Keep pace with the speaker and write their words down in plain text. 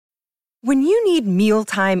When you need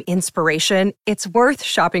mealtime inspiration, it's worth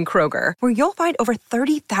shopping Kroger, where you'll find over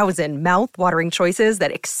 30,000 mouth-watering choices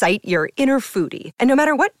that excite your inner foodie. And no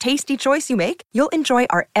matter what tasty choice you make, you'll enjoy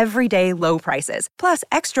our everyday low prices, plus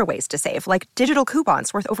extra ways to save, like digital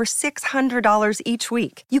coupons worth over $600 each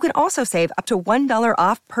week. You can also save up to $1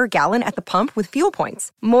 off per gallon at the pump with fuel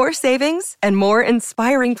points. More savings and more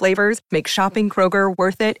inspiring flavors make shopping Kroger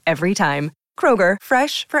worth it every time. Kroger,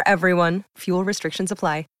 fresh for everyone. Fuel restrictions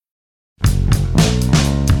apply.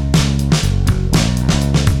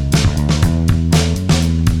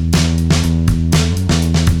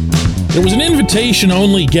 There was an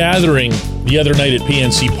invitation-only gathering the other night at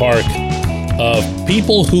PNC Park of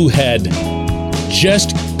people who had just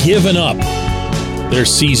given up their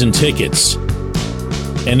season tickets.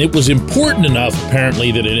 And it was important enough,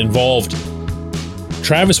 apparently, that it involved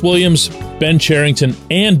Travis Williams, Ben Cherington,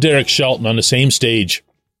 and Derek Shelton on the same stage,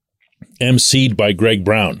 emceed by Greg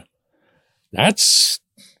Brown. That's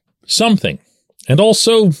something. And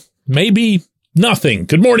also, maybe nothing.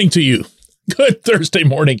 Good morning to you. Good Thursday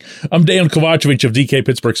morning. I'm Dan Kovacevic of DK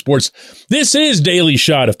Pittsburgh Sports. This is Daily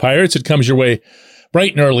Shot of Pirates. It comes your way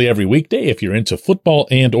bright and early every weekday if you're into football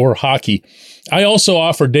and or hockey. I also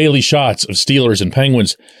offer daily shots of Steelers and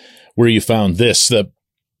Penguins where you found this.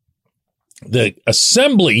 The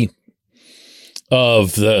assembly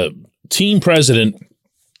of the team president,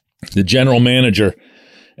 the general manager,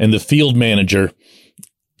 and the field manager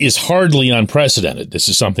is hardly unprecedented. This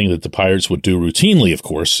is something that the Pirates would do routinely, of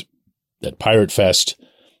course, at Pirate Fest.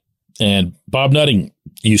 And Bob Nutting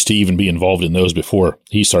used to even be involved in those before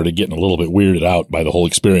he started getting a little bit weirded out by the whole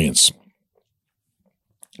experience.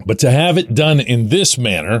 But to have it done in this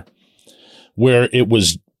manner, where it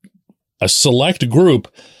was a select group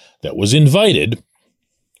that was invited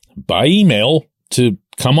by email to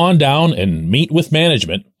come on down and meet with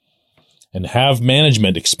management and have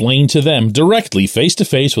management explain to them directly,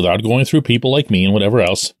 face-to-face, without going through people like me and whatever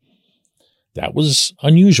else, that was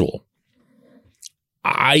unusual.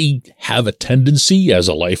 I have a tendency as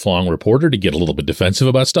a lifelong reporter to get a little bit defensive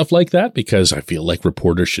about stuff like that because I feel like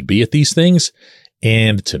reporters should be at these things,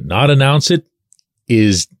 and to not announce it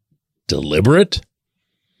is deliberate.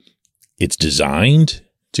 It's designed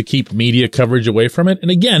to keep media coverage away from it. And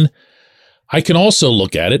again, I can also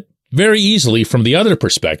look at it very easily from the other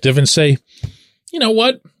perspective and say, you know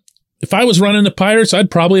what? If I was running the Pirates, I'd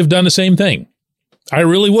probably have done the same thing. I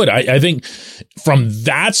really would. I think from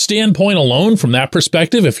that standpoint alone, from that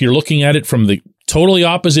perspective, if you're looking at it from the totally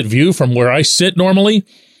opposite view from where I sit normally,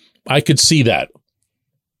 I could see that.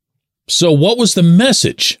 So what was the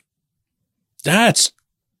message? That's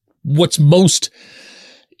what's most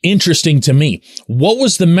interesting to me. What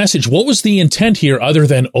was the message? What was the intent here other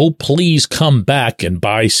than, oh, please come back and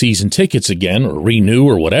buy season tickets again or renew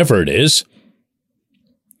or whatever it is?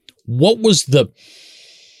 What was the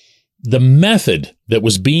method that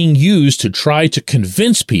was being used to try to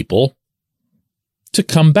convince people to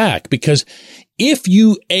come back? Because if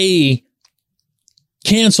you,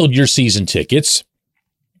 canceled your season tickets,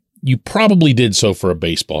 you probably did so for a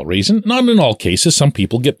baseball reason. Not in all cases. Some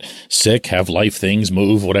people get sick, have life things,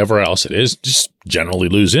 move, whatever else it is, just generally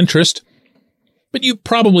lose interest. But you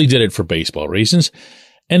probably did it for baseball reasons.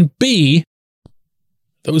 And B,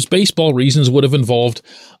 those baseball reasons would have involved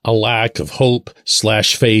a lack of hope /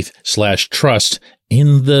 faith / trust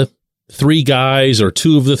in the three guys or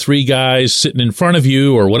two of the three guys sitting in front of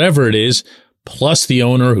you or whatever it is, plus the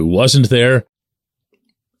owner who wasn't there.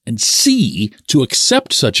 And C, to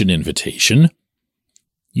accept such an invitation,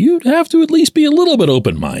 you'd have to at least be a little bit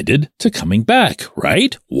open-minded to coming back,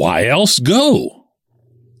 right? Why else go?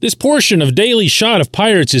 This portion of Daily Shot of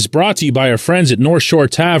Pirates is brought to you by our friends at North Shore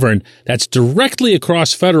Tavern that's directly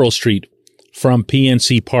across Federal Street from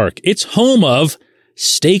PNC Park. It's home of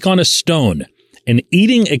Steak on a Stone, an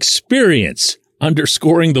eating experience,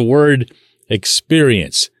 underscoring the word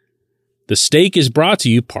experience. The steak is brought to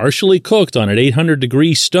you partially cooked on an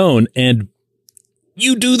 800-degree stone, and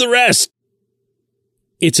you do the rest.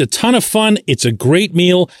 It's a ton of fun, it's a great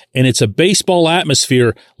meal, and it's a baseball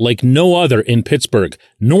atmosphere like no other in Pittsburgh.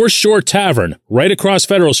 North Shore Tavern, right across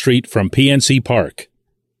Federal Street from PNC Park.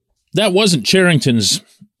 That wasn't Cherington's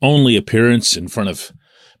only appearance in front of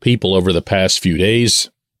people over the past few days.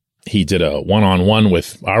 He did a one-on-one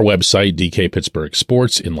with our website, DK Pittsburgh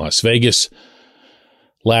Sports, in Las Vegas.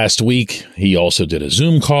 Last week, he also did a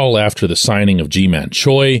Zoom call after the signing of Ji-Man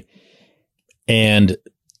Choi, and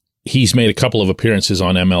he's made a couple of appearances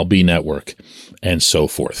on MLB Network and so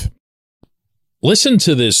forth. Listen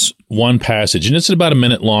to this one passage, and it's about a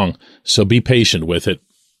minute long, so be patient with it.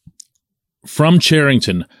 From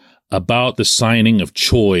Cherington about the signing of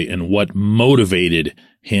Choi and what motivated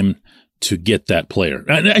him to get that player?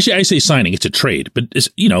 Actually, I say signing. It's a trade, but it's,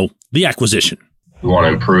 the acquisition. We want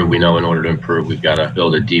to improve. We know in order to improve, we've got to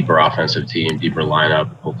build a deeper offensive team, deeper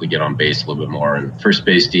lineup, hopefully get on base a little bit more. And first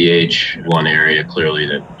base DH, one area clearly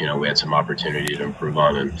that, we had some opportunity to improve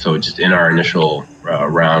on. And so just in our initial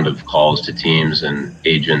round of calls to teams and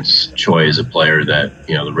agents, Choi is a player that,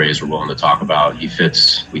 the Rays were willing to talk about. He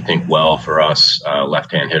fits, we think, well for us,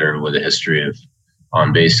 left-hand hitter with a history of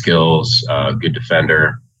on-base skills, good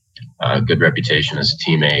defender, good reputation as a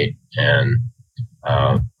teammate. And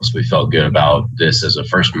so we felt good about this as a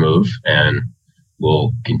first move, and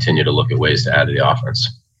we'll continue to look at ways to add to the offense.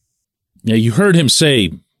 Yeah, you heard him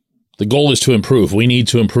say the goal is to improve. We need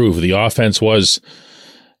to improve. The offense was,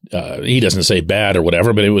 he doesn't say bad or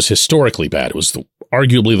whatever, but it was historically bad. It was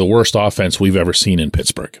arguably the worst offense we've ever seen in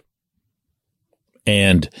Pittsburgh.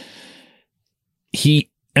 And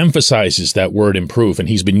he emphasizes that word improve, and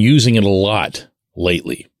he's been using it a lot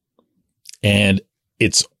lately. And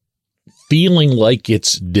it's feeling like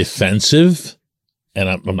it's defensive, and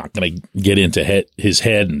I'm not going to get into his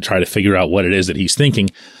head and try to figure out what it is that he's thinking.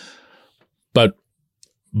 But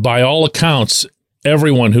by all accounts,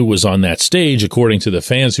 everyone who was on that stage, according to the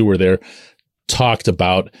fans who were there, talked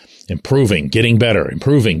about improving, getting better,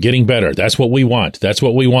 improving, getting better. That's what we want. That's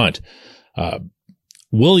what we want.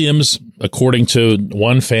 Williams, according to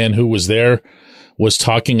one fan who was there, was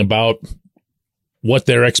talking about what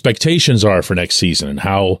their expectations are for next season and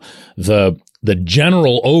how the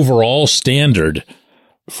general overall standard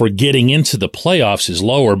for getting into the playoffs is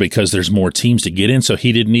lower because there's more teams to get in. So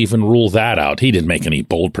he didn't even rule that out. He didn't make any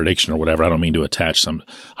bold prediction or whatever. I don't mean to attach some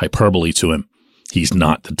hyperbole to him. He's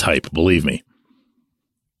not the type, believe me.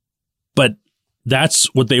 But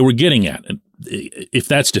that's what they were getting at. If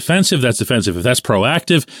that's defensive, that's defensive. If that's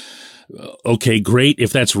proactive, okay, great.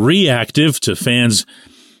 If that's reactive to fans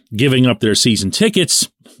giving up their season tickets,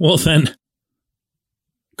 well, then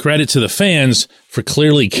credit to the fans for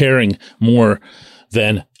clearly caring more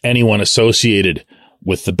than anyone associated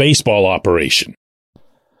with the baseball operation.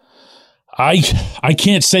 I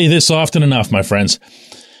can't say this often enough, my friends.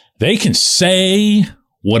 They can say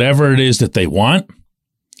whatever it is that they want.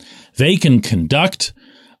 They can conduct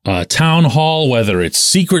a town hall, whether it's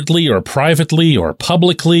secretly or privately or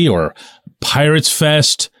publicly or Pirates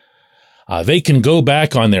Fest. They can go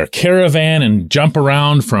back on their caravan and jump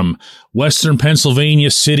around from western Pennsylvania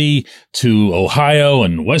City to Ohio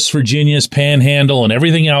and West Virginia's Panhandle and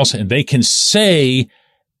everything else, and they can say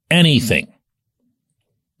anything.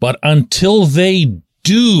 But until they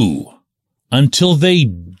do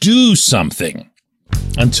something,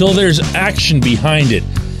 until there's action behind it,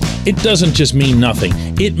 it doesn't just mean nothing.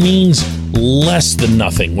 It means less than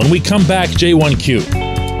nothing. When we come back, J1Q.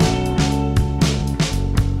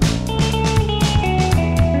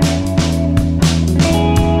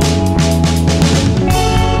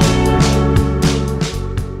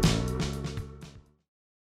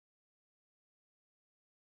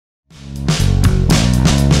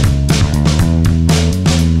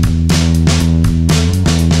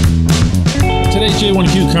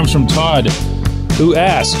 J1Q comes from Todd, who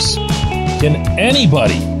asks, can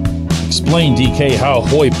anybody explain, DK, how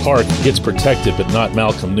Hoy Park gets protected but not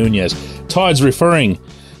Malcolm Nunez? Todd's referring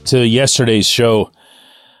to yesterday's show,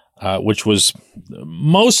 which was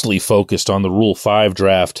mostly focused on the Rule 5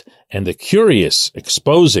 draft and the curious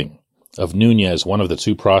exposing of Nunez, one of the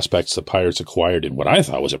two prospects the Pirates acquired in what I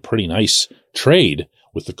thought was a pretty nice trade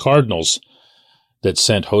with the Cardinals that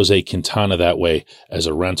sent Jose Quintana that way as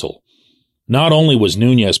a rental. Not only was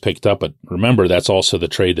Nunez picked up, but remember, that's also the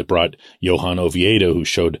trade that brought Johan Oviedo, who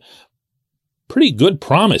showed pretty good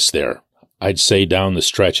promise there, I'd say, down the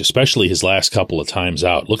stretch, especially his last couple of times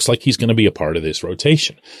out. Looks like he's going to be a part of this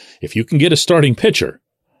rotation. If you can get a starting pitcher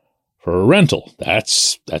for a rental,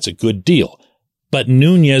 that's a good deal. But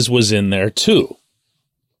Nunez was in there too.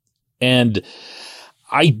 And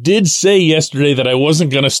I did say yesterday that I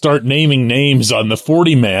wasn't going to start naming names on the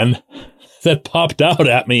 40-man. That popped out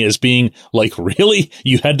at me as being like, really?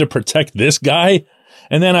 You had to protect this guy?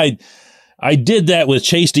 And then I did that with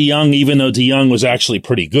Chase DeYoung, even though DeYoung was actually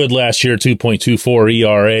pretty good last year, 2.24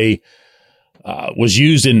 ERA, was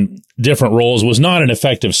used in different roles, was not an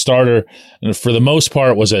effective starter, and for the most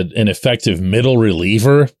part was an effective middle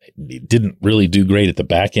reliever. He didn't really do great at the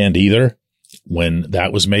back end either when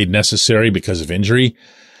that was made necessary because of injury.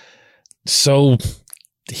 So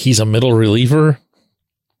he's a middle reliever.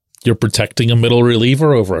 You're protecting a middle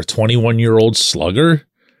reliever over a 21-year-old slugger?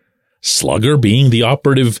 Slugger being the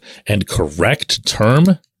operative and correct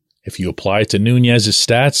term, if you apply it to Nunez's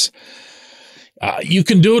stats. You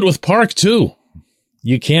can do it with Park, too.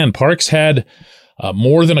 You can. Park's had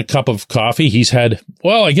more than a cup of coffee. He's had,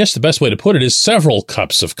 well, I guess the best way to put it is several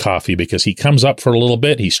cups of coffee, because he comes up for a little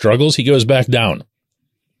bit, he struggles, he goes back down.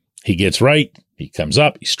 He gets right, he comes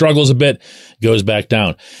up, he struggles a bit, goes back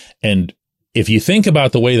down. And if you think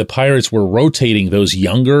about the way the Pirates were rotating those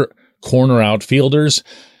younger corner outfielders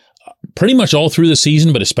pretty much all through the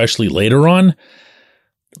season, but especially later on,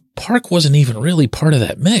 Park wasn't even really part of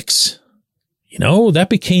that mix. You know, that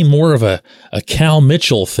became more of a Cal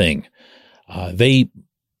Mitchell thing. They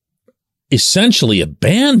essentially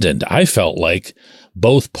abandoned, I felt like,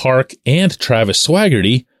 both Park and Travis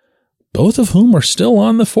Swaggerty, both of whom are still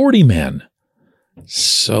on the 40-man.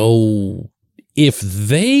 So if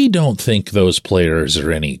they don't think those players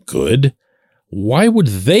are any good, why would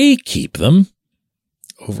they keep them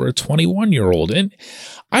over a 21-year-old? And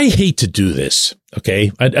I hate to do this,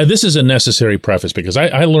 okay? This is a necessary preface, because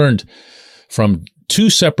I learned from 2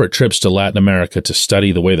 separate trips to Latin America to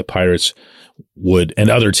study the way the Pirates would, and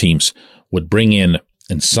other teams would, bring in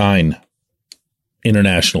and sign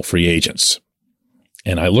international free agents.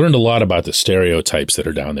 And I learned a lot about the stereotypes that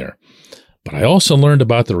are down there. But I also learned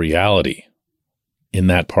about the reality in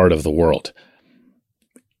that part of the world.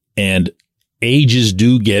 And ages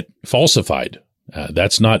do get falsified.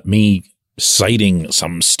 That's not me citing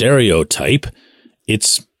some stereotype.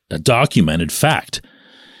 It's a documented fact.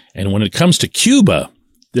 And when it comes to Cuba,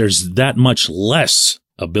 there's that much less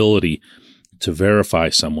ability to verify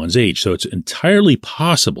someone's age. So it's entirely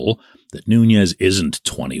possible that Nunez isn't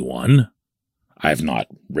 21. I've not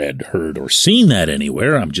read, heard, or seen that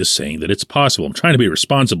anywhere. I'm just saying that it's possible. I'm trying to be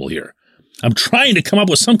responsible here. I'm trying to come up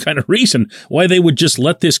with some kind of reason why they would just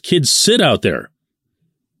let this kid sit out there.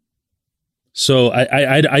 So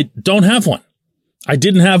I don't have one. I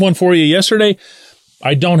didn't have one for you yesterday.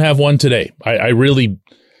 I don't have one today. I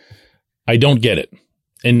don't get it.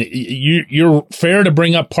 And you're fair to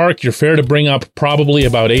bring up Park. You're fair to bring up probably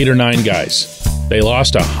about 8 or 9 guys. They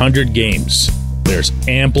lost 100 games. There's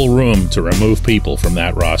ample room to remove people from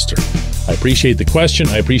that roster. I appreciate the question.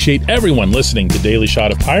 I appreciate everyone listening to Daily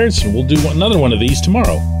Shot of Pirates, and we'll do another one of these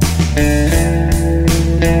tomorrow.